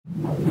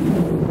Oh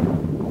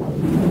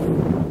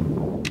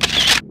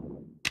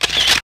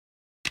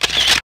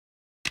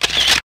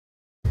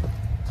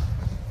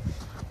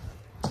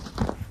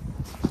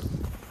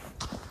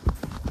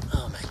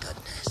my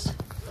goodness.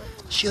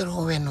 She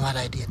ruined what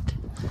I did.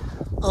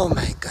 Oh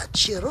my God,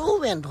 she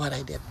ruined what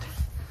I did.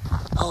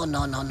 Oh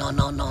no, no, no,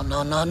 no, no,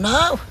 no, no,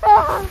 no.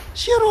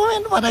 She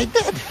ruined what I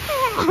did.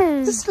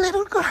 This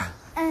little girl.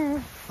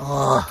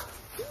 Oh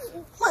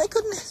my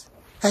goodness.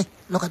 Hey,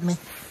 look at me.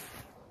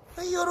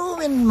 You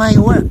ruined my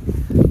work.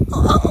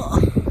 Oh.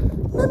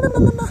 No, no, no,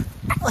 no, no.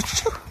 Oh,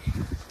 shoo.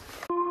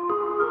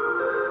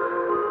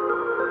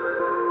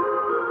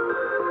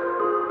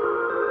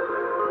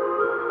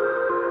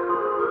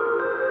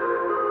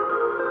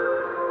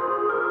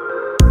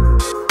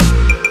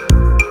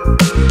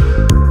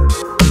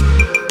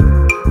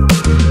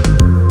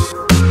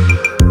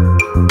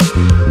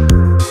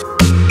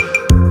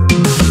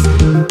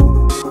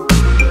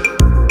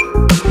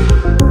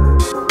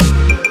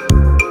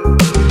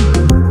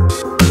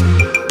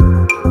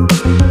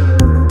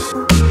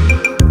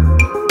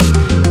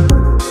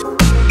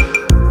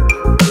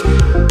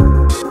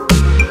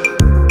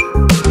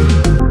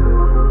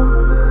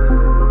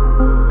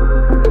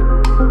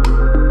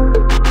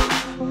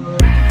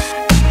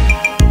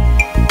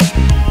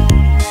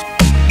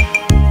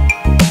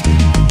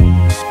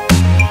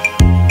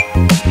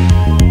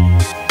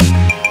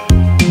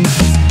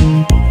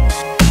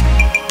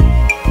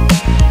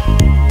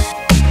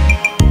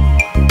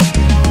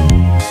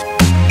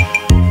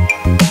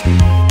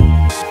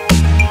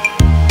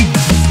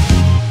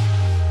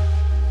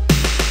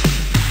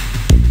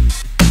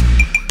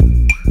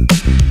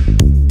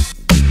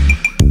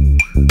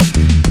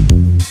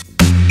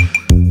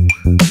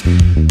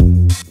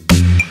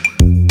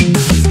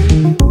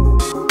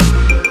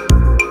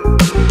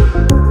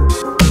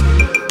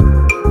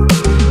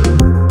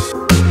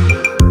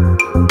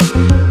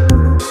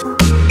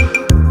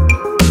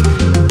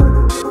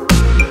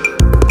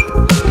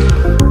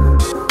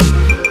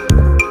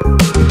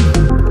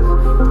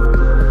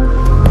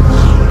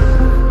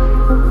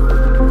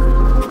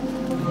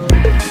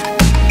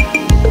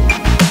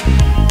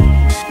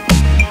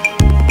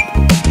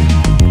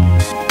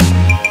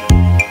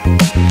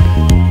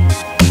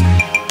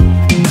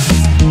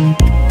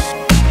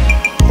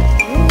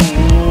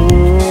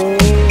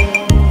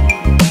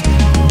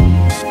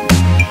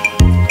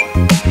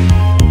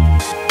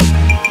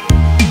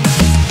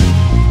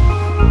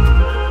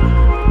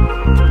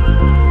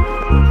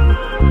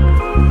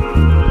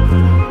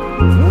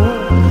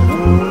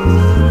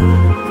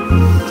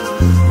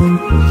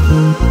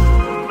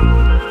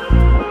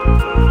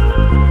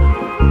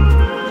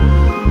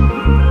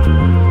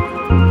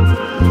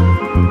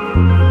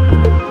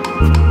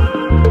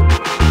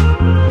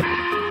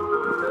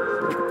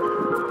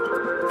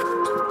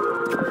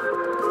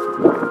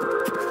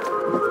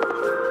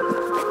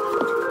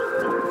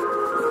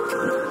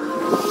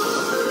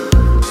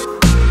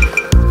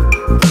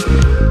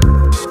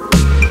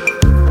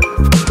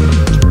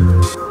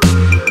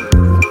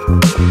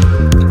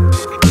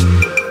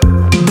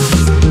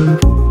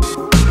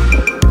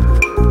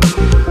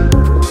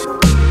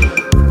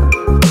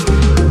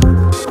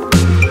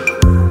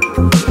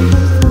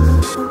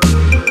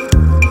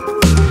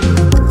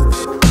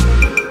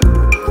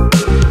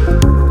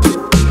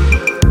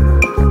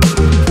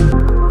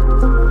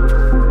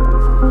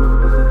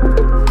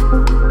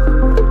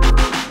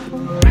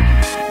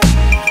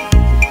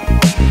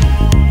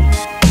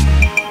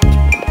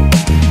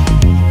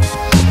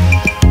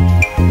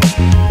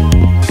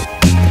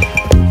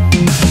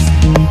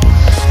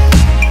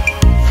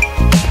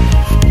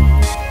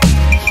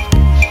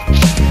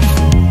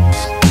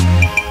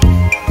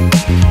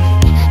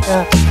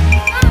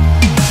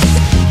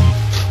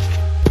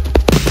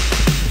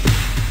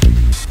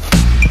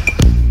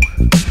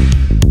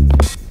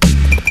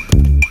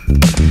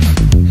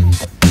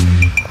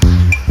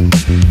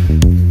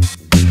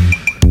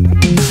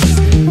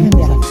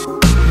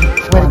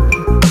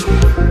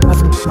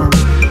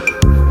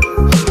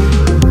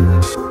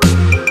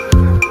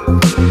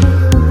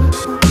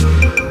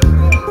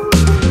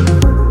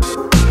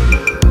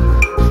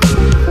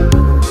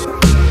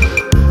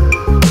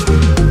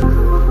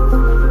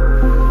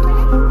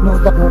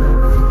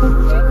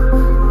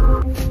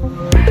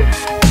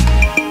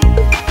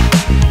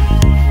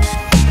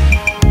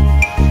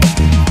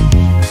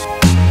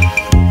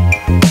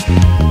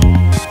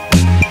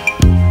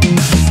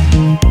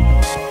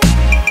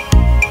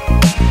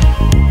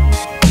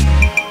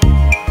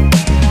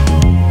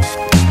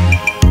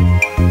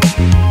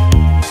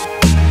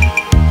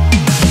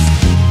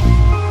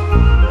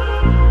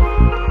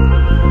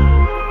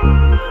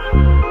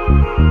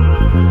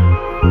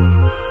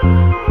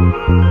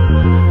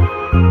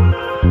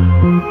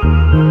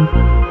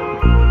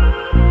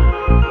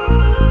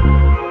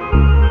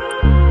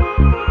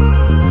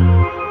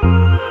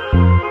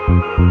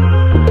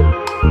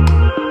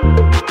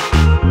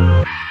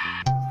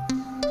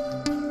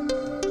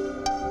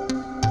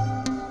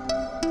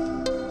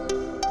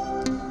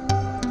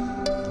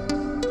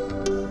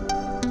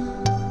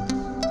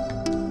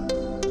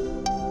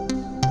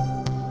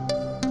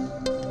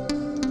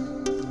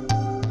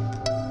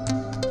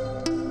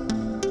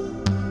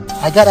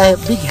 I got a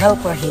big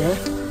helper here.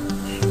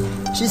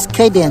 She's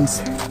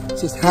Cadence.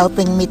 She's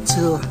helping me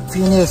to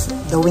finish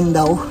the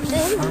window.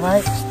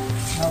 Alright,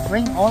 now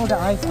bring all the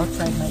ice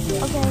outside, my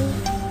dear.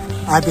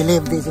 Okay. I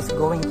believe this is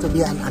going to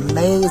be an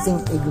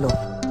amazing igloo.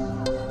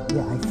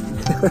 Yeah, I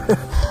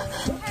see.